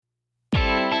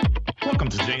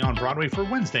Welcome to Today on Broadway for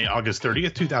Wednesday, August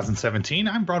 30th, 2017.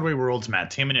 I'm Broadway World's Matt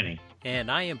Tamanini.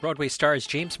 And I am Broadway Stars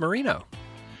James Marino.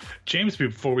 James,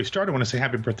 before we start, I want to say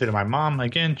happy birthday to my mom.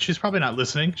 Again, she's probably not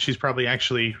listening. She's probably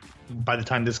actually, by the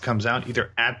time this comes out, either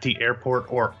at the airport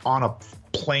or on a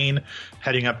plane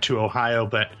heading up to Ohio.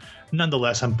 But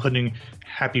nonetheless, I'm putting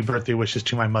happy birthday wishes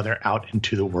to my mother out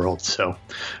into the world. So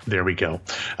there we go.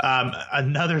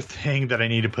 Another thing that I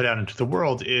need to put out into the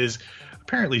world is,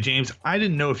 apparently, James, I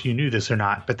didn't know if you knew this or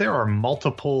not, but there are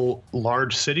multiple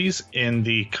large cities in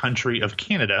the country of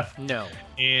Canada. No.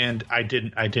 And I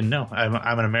didn't know.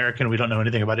 I'm an American. We don't know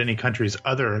anything about any countries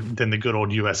other than the good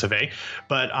old US of A.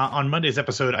 But on Monday's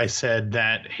episode, I said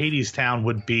that Hadestown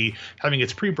would be having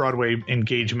its pre-Broadway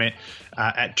engagement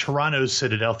at Toronto's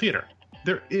Citadel Theatre.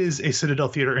 There is a Citadel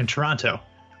Theatre in Toronto.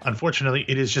 Unfortunately,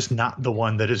 it is just not the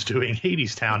one that is doing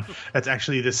Hadestown. That's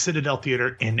actually the Citadel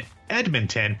Theatre in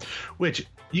Edmonton, which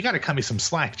you got to cut me some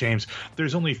slack, James.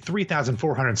 There's only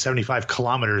 3,475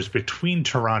 kilometers between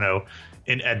Toronto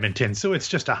and Edmonton, so it's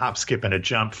just a hop, skip, and a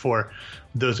jump for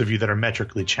those of you that are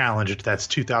metrically challenged. That's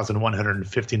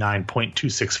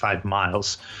 2,159.265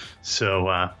 miles.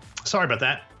 So sorry about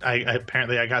that.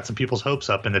 Apparently I got some people's hopes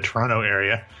up in the Toronto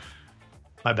area.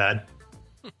 My bad.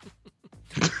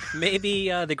 Maybe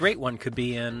the great one could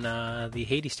be in the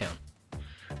Hadestown.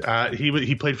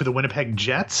 He played for the Winnipeg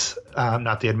Jets,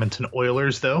 not the Edmonton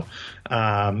Oilers, though.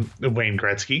 Wayne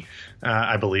Gretzky,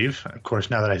 I believe. Of course,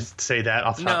 now that I say that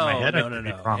off the top of my head,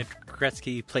 No.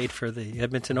 Gretzky played for the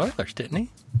Edmonton Oilers, didn't he?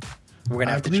 We're going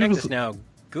to have to check this now.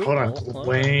 Google. Hold on.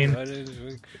 Wayne.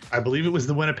 I believe it was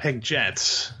the Winnipeg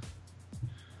Jets.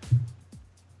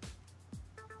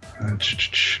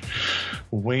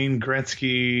 Wayne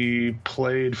Gretzky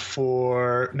played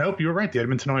for... Nope, you were right. The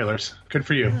Edmonton Oilers. Good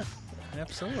for you. Yeah,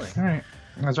 absolutely. All right.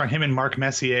 That's right. Him and Mark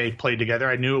Messier played together.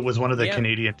 I knew it was one of the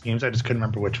Canadian teams. I just couldn't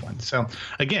remember which one. So,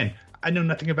 again, I know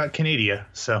nothing about Canada,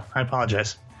 so I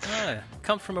apologize.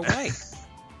 Come from away.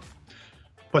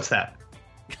 What's that?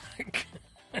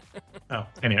 Oh,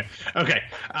 anyway. Okay.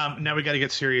 Now we got to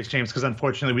get serious, James, because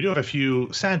unfortunately we do have a few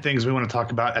sad things we want to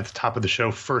talk about at the top of the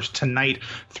show. First, tonight,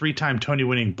 three-time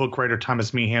Tony-winning book writer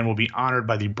Thomas Meehan will be honored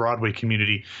by the Broadway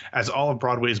community as all of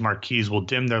Broadway's marquees will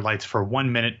dim their lights for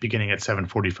 1 minute beginning at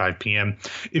 7:45 p.m.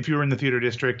 If you're in the theater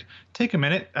district, take a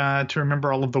minute to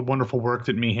remember all of the wonderful work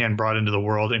that Meehan brought into the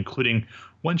world, including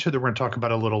one show that we're going to talk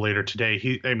about a little later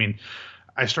today.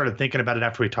 I started thinking about it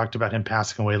after we talked about him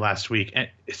passing away last week, and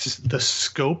it's just the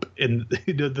scope and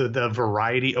the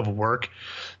variety of work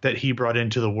that he brought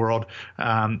into the world.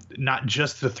 Not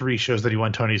just the three shows that he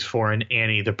won Tonys for, and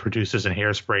Annie, The Producers, and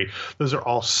Hairspray. Those are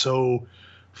all so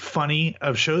funny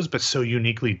of shows, but so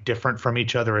uniquely different from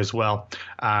each other as well.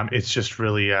 It's just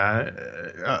really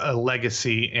a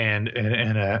legacy and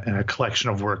a collection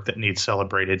of work that needs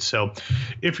celebrated. So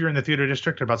if you're in the theater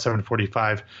district at about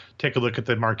 7:45, take a look at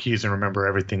the marquees and remember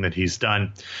everything that he's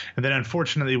done. And then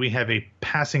unfortunately, we have a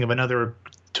passing of another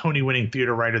Tony-winning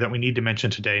theater writer that we need to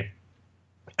mention today.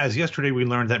 As yesterday we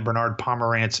learned that Bernard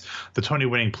Pomerantz, the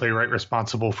Tony-winning playwright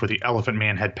responsible for The Elephant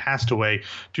Man, had passed away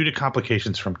due to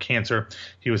complications from cancer.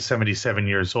 He was 77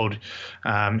 years old.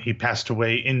 He passed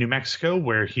away in New Mexico,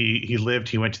 where he lived.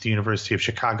 He went to the University of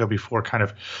Chicago before kind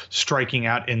of striking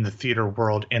out in the theater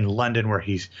world in London, where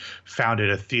he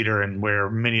founded a theater and where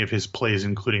many of his plays,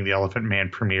 including The Elephant Man,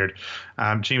 premiered.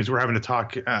 James, we're having to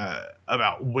talk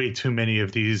about way too many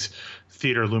of these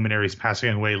theater luminaries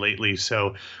passing away lately,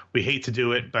 so we hate to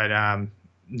do it, but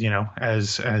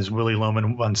as Willie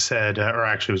Loman once said, or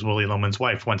actually it was Willie Loman's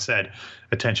wife once said,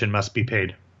 attention must be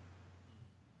paid.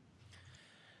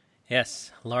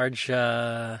 Yes, large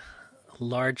theatrical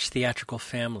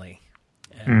family,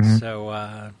 and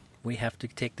so we have to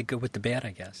take the good with the bad,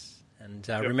 I guess, and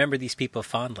remember these people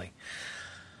fondly.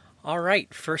 All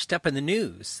right, first up in the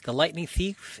news, The Lightning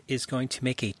Thief is going to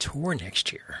make a tour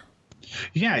next year.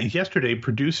 Yeah, yesterday,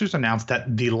 producers announced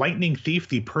that The Lightning Thief,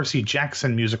 the Percy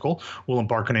Jackson musical, will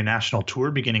embark on a national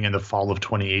tour beginning in the fall of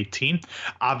 2018.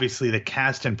 Obviously, the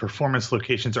cast and performance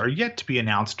locations are yet to be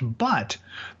announced, but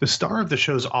the star of the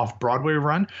show's off-Broadway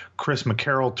run, Chris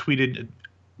McCarroll,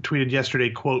 tweeted yesterday,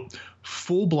 quote,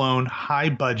 "Full-blown,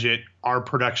 high-budget, our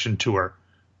production tour.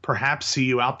 Perhaps see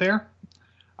you out there?"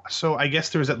 So I guess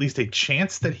there's at least a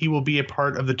chance that he will be a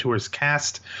part of the tour's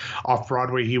cast.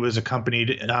 Off-Broadway, he was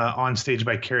accompanied on stage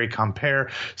by Carrie Compere,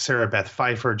 Sarah Beth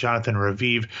Pfeiffer, Jonathan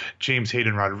Raviv, James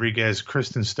Hayden Rodriguez,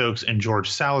 Kristen Stokes, and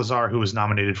George Salazar, who was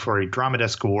nominated for a Drama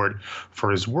Desk Award for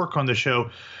his work on the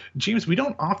show. James, we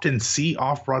don't often see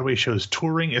off-Broadway shows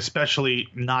touring, especially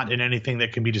not in anything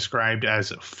that can be described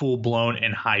as full-blown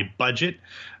and high budget.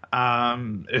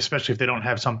 especially if they don't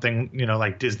have something,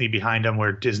 like Disney behind them,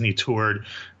 where Disney toured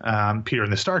Peter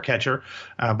and the Starcatcher,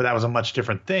 but that was a much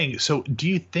different thing. So do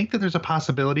you think that there's a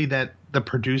possibility that the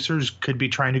producers could be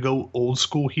trying to go old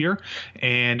school here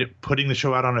and putting the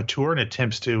show out on a tour in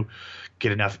attempts to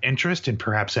get enough interest and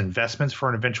perhaps investments for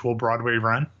an eventual Broadway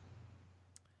run?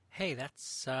 Hey,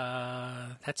 that's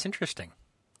interesting.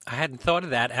 I hadn't thought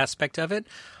of that aspect of it.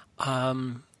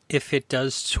 If it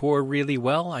does tour really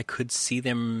well, I could see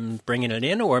them bringing it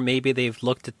in, or maybe they've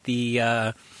looked at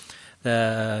the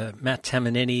Matt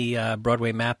Tamanini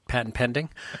Broadway map, patent pending,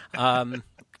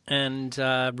 and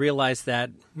realized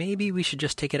that maybe we should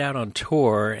just take it out on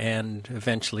tour, and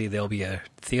eventually there'll be a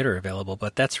theater available.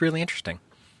 But that's really interesting.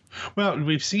 Well,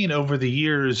 we've seen over the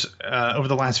years, over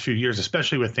the last few years,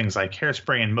 especially with things like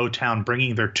Hairspray and Motown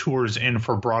bringing their tours in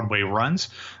for Broadway runs.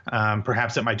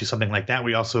 Perhaps it might do something like that.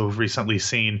 We also have recently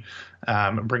seen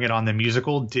Bring It On the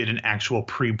Musical did an actual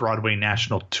pre-Broadway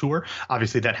national tour.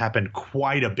 Obviously, that happened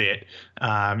quite a bit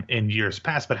in years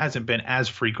past, but hasn't been as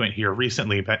frequent here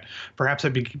recently. But perhaps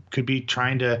it could be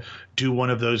trying to do one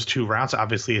of those two routes.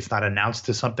 Obviously, it's not announced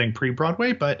as something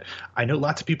pre-Broadway, but I know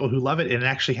lots of people who love it, and it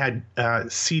actually had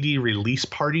CD release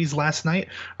parties last night.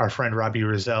 Our friend Robbie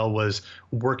Rozelle was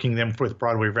working them with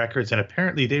Broadway Records, and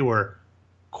apparently they were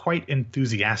quite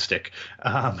enthusiastic.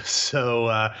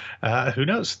 So who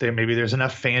knows? Maybe there's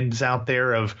enough fans out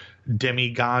there of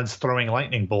demigods throwing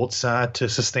lightning bolts to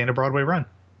sustain a Broadway run.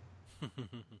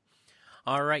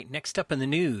 All right, next up in the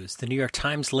news, the New York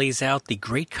Times lays out the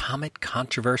Great Comet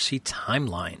Controversy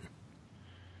timeline.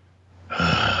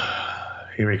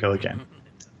 Here we go again.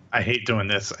 I hate doing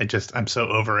this. I'm so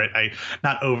over it. I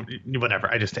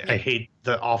hate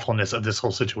the awfulness of this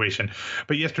whole situation.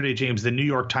 But yesterday, James, the New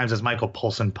York Times' Michael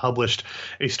Poulsen published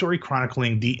a story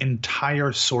chronicling the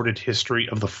entire sordid history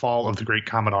of the fall of the Great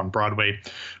Comet on Broadway.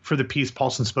 For the piece,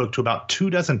 Poulsen spoke to about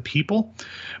 24 people,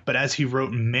 but as he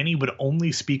wrote, many would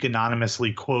only speak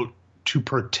anonymously, quote, to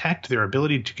protect their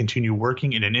ability to continue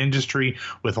working in an industry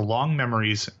with long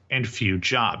memories and few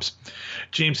jobs.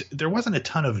 James, there wasn't a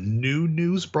ton of new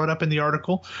news brought up in the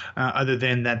article, other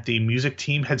than that the music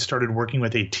team had started working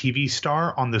with a TV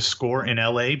star on the score in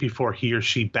LA before he or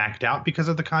she backed out because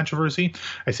of the controversy.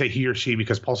 I say he or she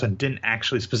because Poulsen didn't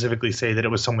actually specifically say that it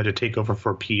was someone to take over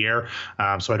for Pierre,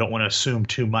 so I don't want to assume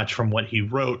too much from what he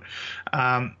wrote.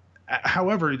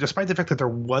 However, despite the fact that there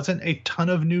wasn't a ton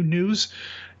of new news,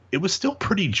 it was still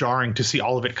pretty jarring to see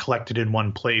all of it collected in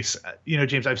one place.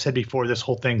 James, I've said before, this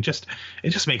whole thing just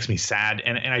makes me sad.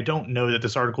 And I don't know that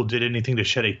this article did anything to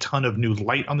shed a ton of new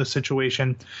light on the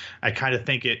situation. I kind of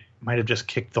think it might have just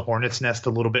kicked the hornet's nest a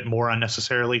little bit more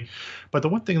unnecessarily. But the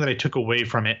one thing that I took away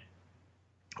from it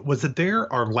was that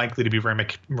there are likely to be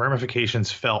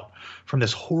ramifications felt from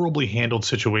this horribly handled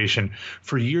situation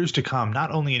for years to come,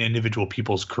 not only in individual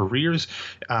people's careers,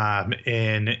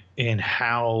 in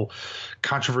how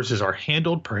controversies are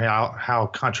handled, how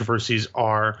controversies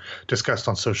are discussed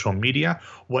on social media,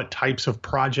 what types of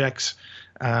projects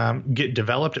get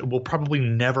developed. We'll probably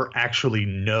never actually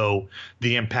know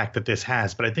the impact that this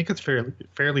has, but I think it's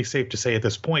fairly safe to say at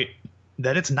this point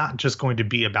that it's not just going to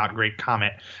be about Great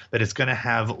Comet, that it's going to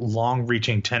have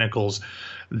long-reaching tentacles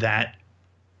that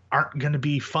aren't going to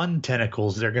be fun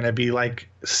tentacles. They're going to be like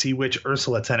Sea Witch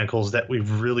Ursula tentacles that we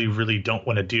really, really don't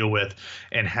want to deal with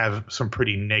and have some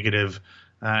pretty negative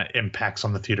impacts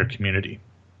on the theater community.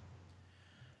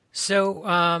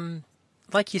 So,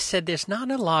 like you said, there's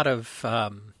not a lot of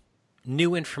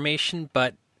new information,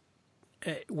 but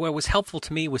what was helpful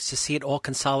to me was to see it all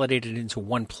consolidated into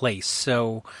one place.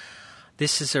 So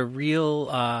this is a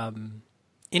real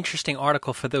interesting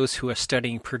article for those who are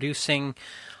studying producing,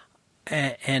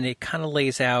 and it kind of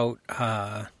lays out,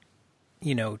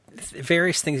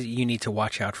 various things that you need to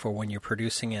watch out for when you're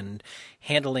producing and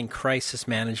handling crisis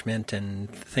management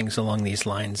and things along these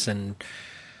lines. And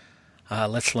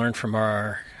let's learn from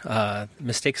our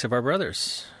mistakes of our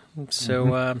brothers.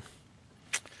 So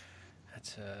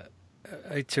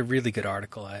it's a really good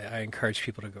article. I encourage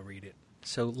people to go read it.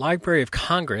 So, Library of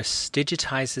Congress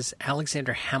digitizes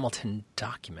Alexander Hamilton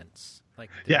documents,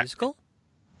 like the musical?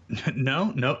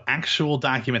 No, actual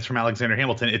documents from Alexander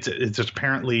Hamilton. It's just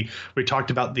apparently, we talked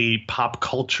about the pop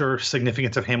culture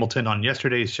significance of Hamilton on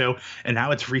yesterday's show, and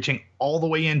now it's reaching all the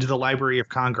way into the Library of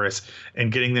Congress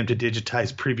and getting them to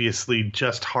digitize previously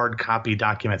just hard copy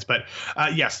documents. But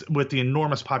yes, with the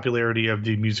enormous popularity of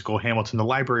the musical Hamilton, the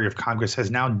Library of Congress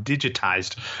has now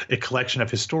digitized a collection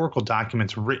of historical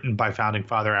documents written by founding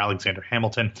father Alexander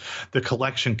Hamilton. The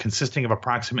collection, consisting of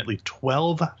approximately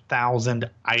 12,000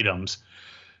 items,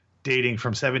 dating from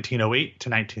 1708 to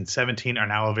 1917 are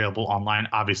now available online.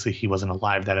 Obviously, he wasn't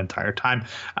alive that entire time.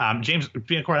 James,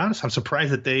 being quite honest, I'm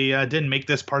surprised that they didn't make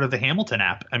this part of the Hamilton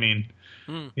app. I mean,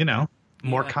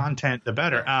 more content, the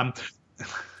better. I'm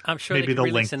sure maybe they could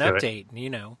release link an to update.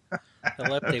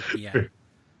 They'll update the app.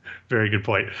 Very good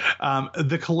point.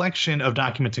 The collection of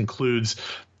documents includes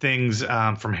things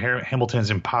from Hamilton's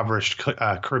impoverished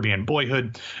Caribbean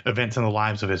boyhood, events in the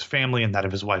lives of his family and that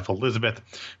of his wife Elizabeth,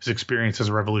 his experience as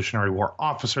a Revolutionary War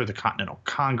officer, the Continental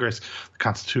Congress, the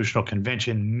Constitutional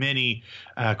Convention, many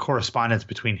correspondence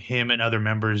between him and other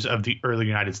members of the early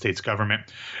United States government.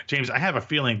 James, I have a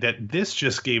feeling that this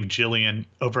just gave Gillian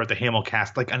over at the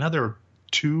Hamilcast like another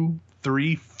 2,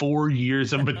 3, 4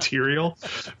 years of material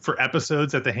for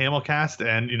episodes at the Hamilcast.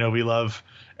 And, we love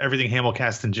everything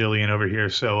Hamilcast and Jillian over here.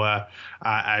 So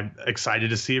I'm excited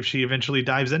to see if she eventually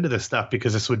dives into this stuff,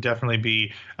 because this would definitely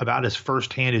be about as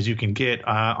firsthand as you can get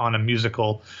on a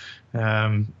musical.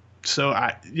 Cool.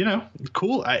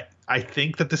 I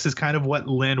think that this is kind of what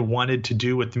Lynn wanted to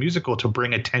do with the musical, to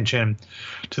bring attention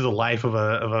to the life of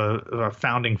a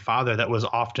founding father that was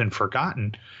often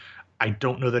forgotten. I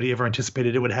don't know that he ever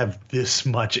anticipated it would have this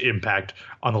much impact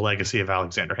on the legacy of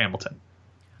Alexander Hamilton.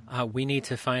 We need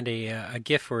to find a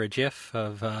GIF or a GIF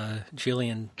of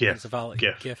Gillian Pensavalle.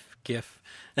 GIF.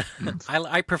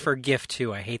 I prefer GIF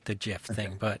too. I hate the GIF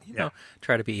thing, but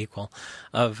try to be equal.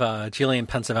 Of Gillian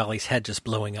Pensavalle's head just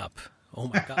blowing up. Oh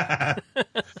my God.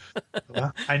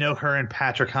 Well, I know her and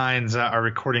Patrick Hines are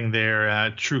recording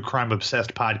their true crime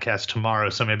obsessed podcast tomorrow,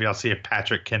 so maybe I'll see if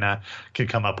Patrick can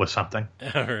come up with something.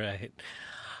 All right.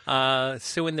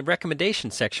 So in the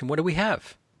recommendation section, what do we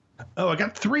have? Oh, I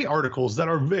got 3 articles that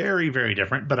are very, very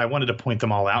different, but I wanted to point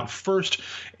them all out. First,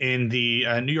 in the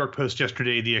New York Post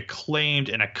yesterday, the acclaimed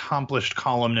and accomplished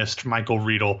columnist Michael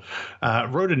Riedel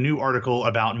wrote a new article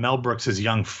about Mel Brooks'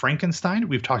 Young Frankenstein.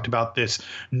 We've talked about this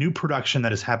new production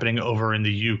that is happening over in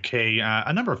the UK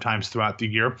a number of times throughout the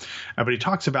year, but he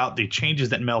talks about the changes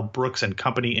that Mel Brooks and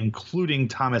company, including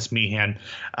Thomas Meehan,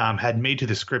 had made to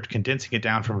the script, condensing it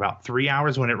down from about 3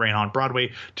 hours when it ran on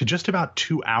Broadway to just about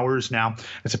 2 hours now.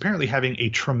 It's apparently having a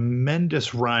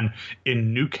tremendous run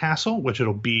in Newcastle, which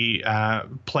it'll be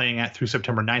playing at through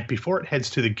September 9th before it heads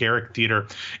to the Garrick Theatre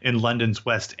in London's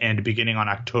West End beginning on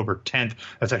October 10th.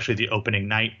 That's actually the opening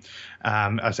night.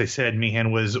 As I said,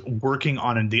 Meehan was working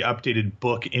on the updated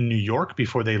book in New York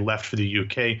before they left for the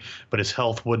UK, but his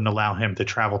health wouldn't allow him to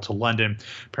travel to London.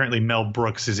 Apparently, Mel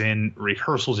Brooks is in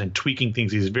rehearsals and tweaking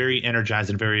things. He's very energized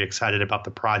and very excited about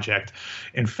the project.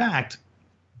 In fact,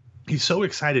 he's so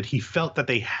excited, he felt that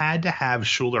they had to have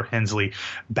Shuler Hensley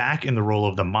back in the role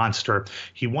of the monster.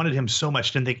 He wanted him so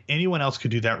much, didn't think anyone else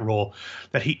could do that role,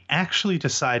 that he actually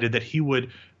decided that he would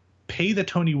pay the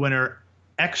Tony winner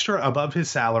extra above his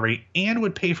salary and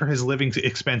would pay for his living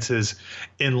expenses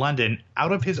in London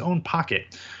out of his own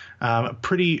pocket.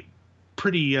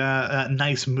 Pretty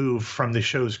nice move from the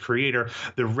show's creator.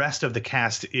 The rest of the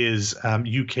cast is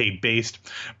UK based,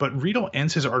 but Riedel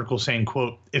ends his article saying,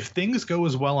 quote, "If things go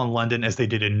as well in London as they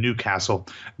did in Newcastle,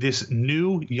 this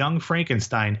new Young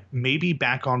Frankenstein may be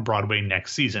back on Broadway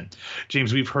next season."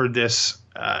 James, we've heard this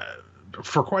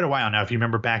for quite a while now. If you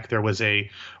remember back, there was a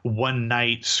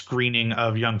one-night screening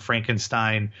of Young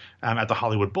Frankenstein at the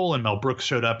Hollywood Bowl, and Mel Brooks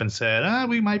showed up and said,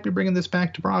 we might be bringing this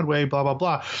back to Broadway, blah, blah,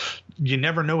 blah. You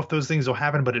never know if those things will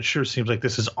happen, but it sure seems like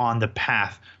this is on the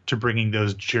path to bringing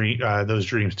those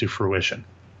dreams to fruition.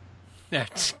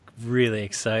 That's really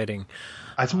exciting.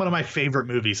 It's one of my favorite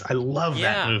movies. I love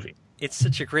that movie. It's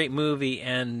such a great movie,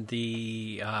 and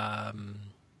it's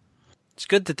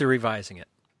good that they're revising it.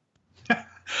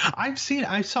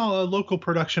 I saw a local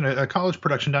production, a college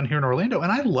production down here in Orlando,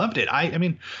 and I loved it. I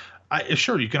mean,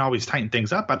 sure, you can always tighten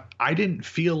things up, but I didn't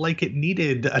feel like it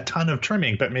needed a ton of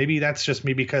trimming. But maybe that's just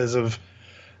me because of,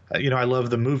 I love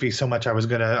the movie so much. I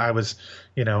was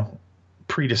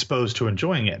predisposed to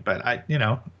enjoying it. But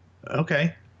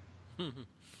okay.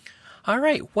 All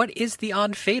right. What is the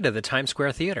odd fate of the Times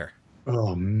Square Theater?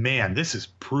 Oh, man, this is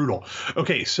brutal.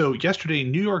 Okay, so yesterday,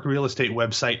 New York real estate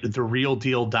website,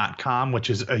 therealdeal.com,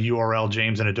 which is a URL,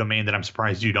 James, and a domain that I'm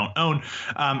surprised you don't own,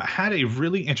 had a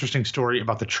really interesting story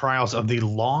about the trials of the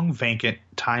long vacant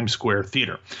Times Square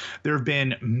Theater. There have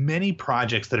been many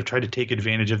projects that have tried to take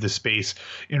advantage of the space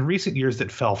in recent years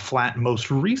that fell flat.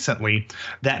 Most recently,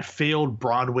 that failed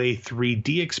Broadway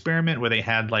 3D experiment where they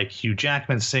had like Hugh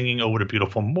Jackman singing "Oh, What a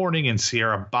Beautiful Morning" and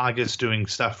Sierra Boggess doing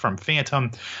stuff from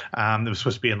Phantom. It was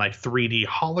supposed to be in like 3D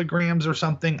holograms or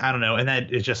something. I don't know. And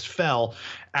that it just fell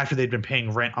after they'd been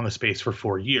paying rent on the space for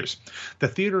 4 years. The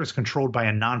theater is controlled by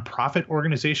a nonprofit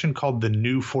organization called the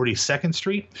New 42nd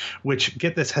Street, which,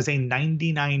 get this, has a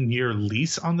 99-year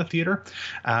lease on the theater.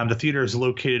 The theater is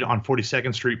located on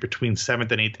 42nd Street between 7th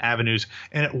and 8th Avenues,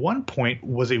 and at one point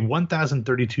was a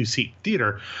 1,032-seat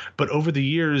theater. But over the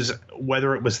years,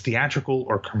 whether it was theatrical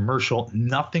or commercial,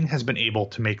 nothing has been able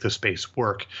to make the space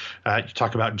work. You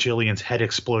talk about Jillian's head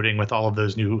exploding with all of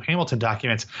those new Hamilton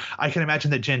documents. I can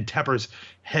imagine that Jen Tepper's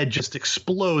head just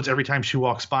explodes every time she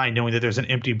walks by, knowing that there's an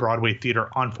empty Broadway theater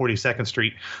on 42nd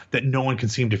Street that no one can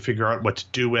seem to figure out what to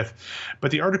do with.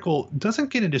 But the article doesn't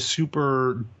get into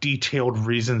super detailed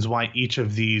reasons why each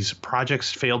of these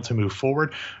projects failed to move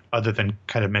forward, other than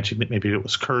kind of mentioning that maybe it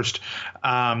was cursed.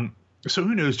 So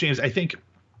who knows, James? I think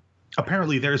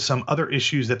apparently there's some other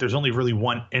issues that there's only really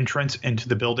one entrance into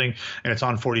the building, and it's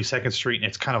on 42nd Street, and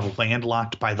it's kind of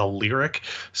landlocked by the Lyric,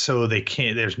 so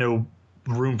there's no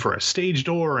room for a stage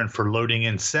door and for loading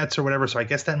in sets or whatever. So I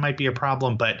guess that might be a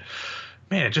problem. But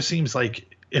man, it just seems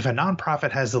like if a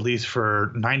nonprofit has the lease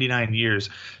for 99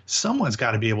 years, someone's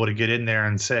got to be able to get in there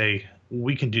and say,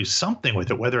 we can do something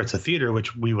with it, whether it's a theater,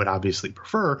 which we would obviously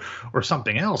prefer, or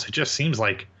something else. It just seems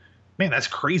like, man, that's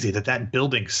crazy that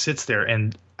building sits there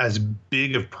and as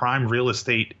big of prime real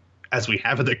estate as we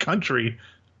have in the country,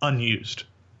 unused.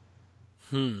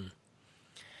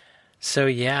 So,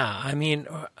 yeah, I mean,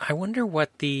 I wonder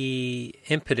what the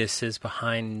impetus is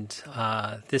behind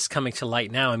this coming to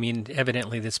light now. I mean,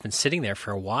 evidently this has been sitting there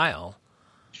for a while.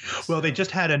 Well, they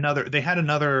just had another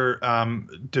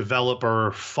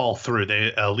developer fall through.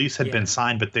 A lease had been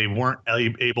signed, but they weren't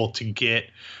able to get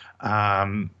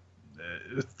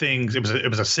things. It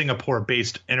was a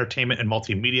Singapore-based entertainment and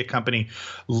multimedia company,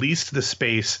 leased the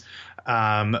space,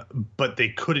 but they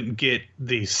couldn't get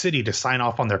the city to sign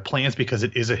off on their plans because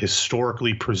it is a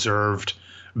historically preserved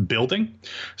building.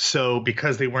 So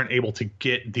because they weren't able to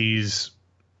get these,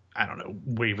 I don't know,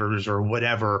 waivers or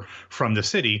whatever from the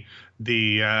city,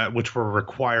 which were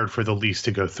required for the lease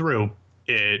to go through,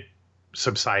 it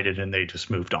subsided and they just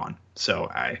moved on. So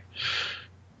I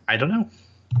don't know.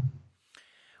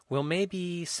 Well,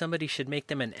 maybe somebody should make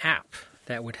them an app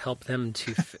that would help them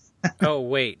to oh,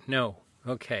 wait, no.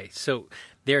 Okay, so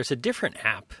there's a different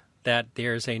app.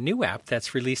 There's a new app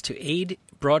that's released to aid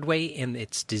Broadway in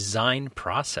its design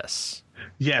process.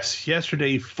 Yes,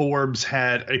 yesterday Forbes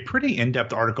had a pretty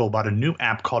in-depth article about a new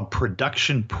app called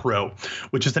Production Pro,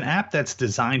 which is an app that's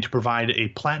designed to provide a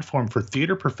platform for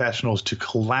theater professionals to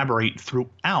collaborate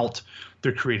throughout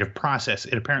their creative process.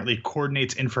 It apparently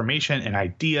coordinates information and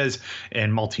ideas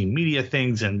and multimedia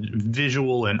things and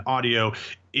visual and audio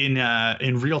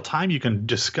in real time. You can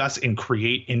discuss and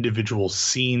create individual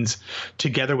scenes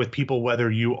together with people,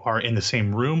 whether you are in the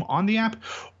same room on the app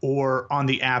or on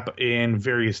the app in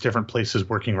various different places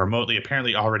working remotely.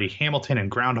 Apparently already Hamilton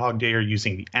and Groundhog Day are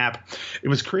using the app. It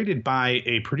was created by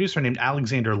a producer named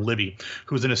Alexander Libby,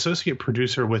 who is an associate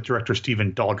producer with director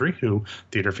Stephen Daldry, who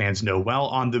theater fans know well,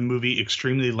 on the movie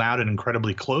Extremely Loud and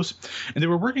Incredibly Close. And they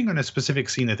were working on a specific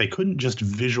scene that they couldn't just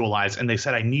visualize, and they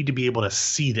said, I need to be able to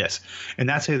see this. And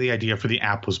that's how the idea for the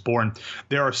app was born.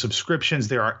 There are subscriptions.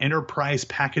 There are enterprise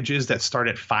packages that start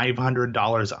at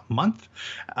 $500 a month,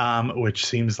 which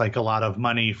seems like a lot of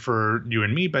money for you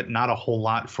and me, but not a whole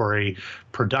lot for a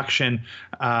production,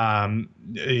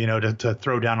 to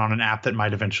throw down on an app that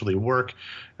might eventually work.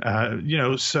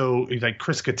 So like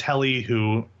Chris Catelli,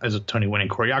 who is a Tony-winning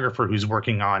choreographer who's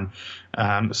working on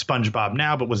SpongeBob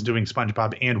now, but was doing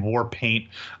SpongeBob and Warpaint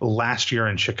last year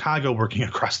in Chicago, working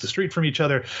across the street from each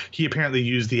other. He apparently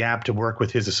used the app to work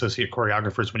with his associate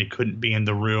choreographers when he couldn't be in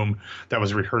the room that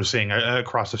was rehearsing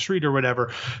across the street or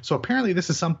whatever. So apparently this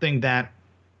is something that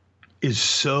is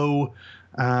so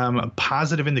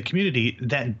positive in the community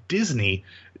that Disney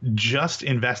just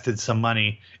invested some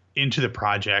money into the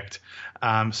project.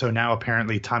 So now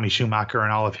apparently Tommy Schumacher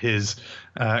and all of his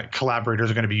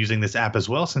collaborators are going to be using this app as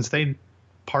well, since they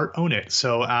part own it.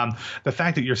 So the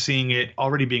fact that you're seeing it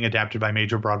already being adapted by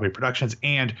major Broadway productions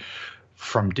and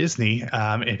from Disney,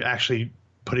 it actually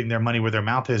putting their money where their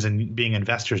mouth is and being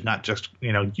investors, not just,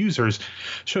 users,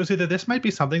 shows you that this might be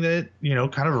something that,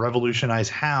 kind of revolutionizes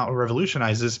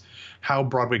how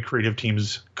Broadway creative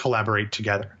teams collaborate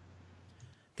together.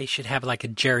 They should have like a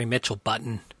Jerry Mitchell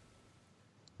button.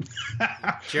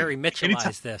 Jerry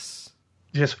Mitchellize this.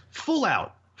 Just full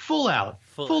out.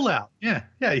 Yeah.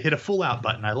 Yeah. You hit a full out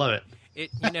button. I love it.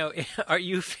 Are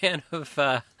you a fan of,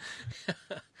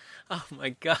 oh my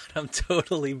God, I'm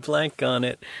totally blank on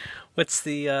it. What's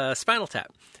the Spinal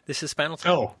Tap? This is Spinal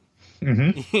Tap. Oh.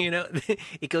 Mm-hmm.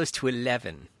 It goes to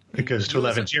 11. It goes to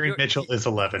 11. Jerry Mitchell is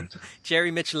 11. Jerry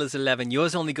Mitchell is 11.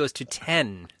 Yours only goes to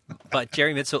 10, but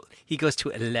Jerry Mitchell, he goes to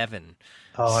 11.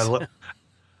 Oh, I love.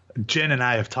 Jen and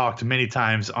I have talked many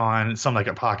times on Some Like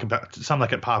It Pop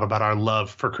about our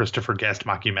love for Christopher Guest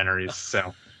mockumentaries.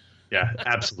 So, yeah,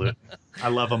 absolute. I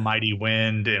love A Mighty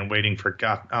Wind and Waiting for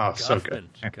God. Oh, so good.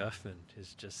 Guffman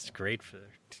is just great for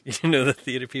the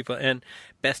theater people. And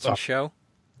Best in Show.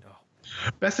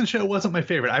 Best in Show wasn't my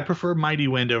favorite. I prefer Mighty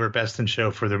Wind over Best in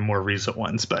Show for the more recent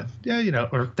ones. But yeah,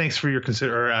 or thanks for your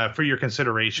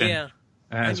consideration. Yeah.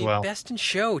 Well. Best in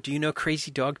Show. Do you know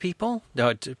Crazy Dog people?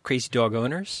 Crazy Dog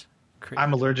owners?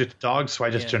 I'm allergic to dogs, so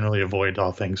I just generally avoid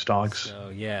all things dogs. So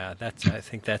yeah, I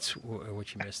think that's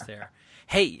what you missed there.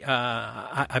 Hey,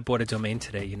 I bought a domain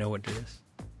today. You know what it is?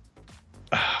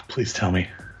 Please tell me.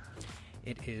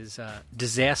 It is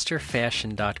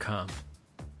disasterfashion.com.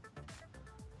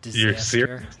 You're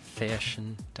serious?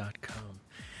 Disasterfashion.com.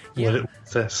 Yeah. What is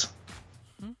this?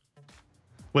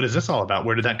 What is this all about?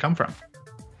 Where did that come from?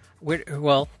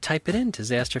 Well, type it in,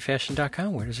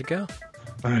 disasterfashion.com. Where does it go?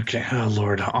 Okay. Oh,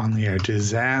 Lord. On the air.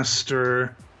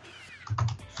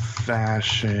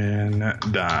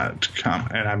 Disasterfashion.com.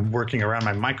 And I'm working around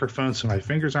my microphone, so my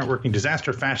fingers aren't working.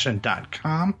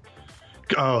 Disasterfashion.com.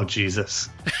 Oh, Jesus.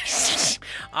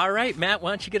 All right, Matt,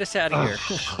 why don't you get us out of here?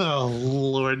 Oh,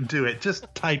 Lord, do it. Just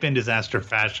type in Disaster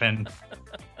Fashion.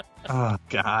 Oh,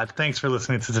 God. Thanks for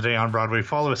listening to Today on Broadway.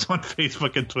 Follow us on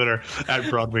Facebook and Twitter at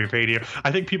Broadway Radio.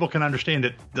 I think people can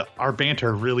understand that our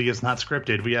banter really is not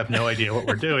scripted. We have no idea what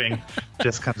we're doing.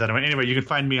 Just comes out of it. Anyway, you can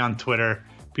find me on Twitter,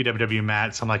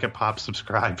 PWWMatt, Some Like It Pop,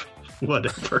 subscribe,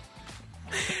 whatever.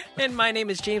 And my name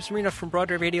is James Marino from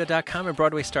BroadwayRadio.com and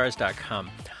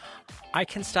BroadwayStars.com. I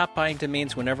can stop buying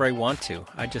domains whenever I want to.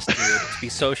 I just do it to be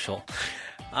social.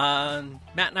 Matt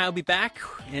and I will be back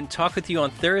and talk with you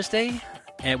on Thursday,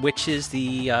 which is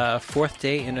the fourth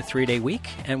day in a 3-day week.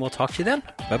 And we'll talk to you then.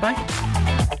 Bye-bye.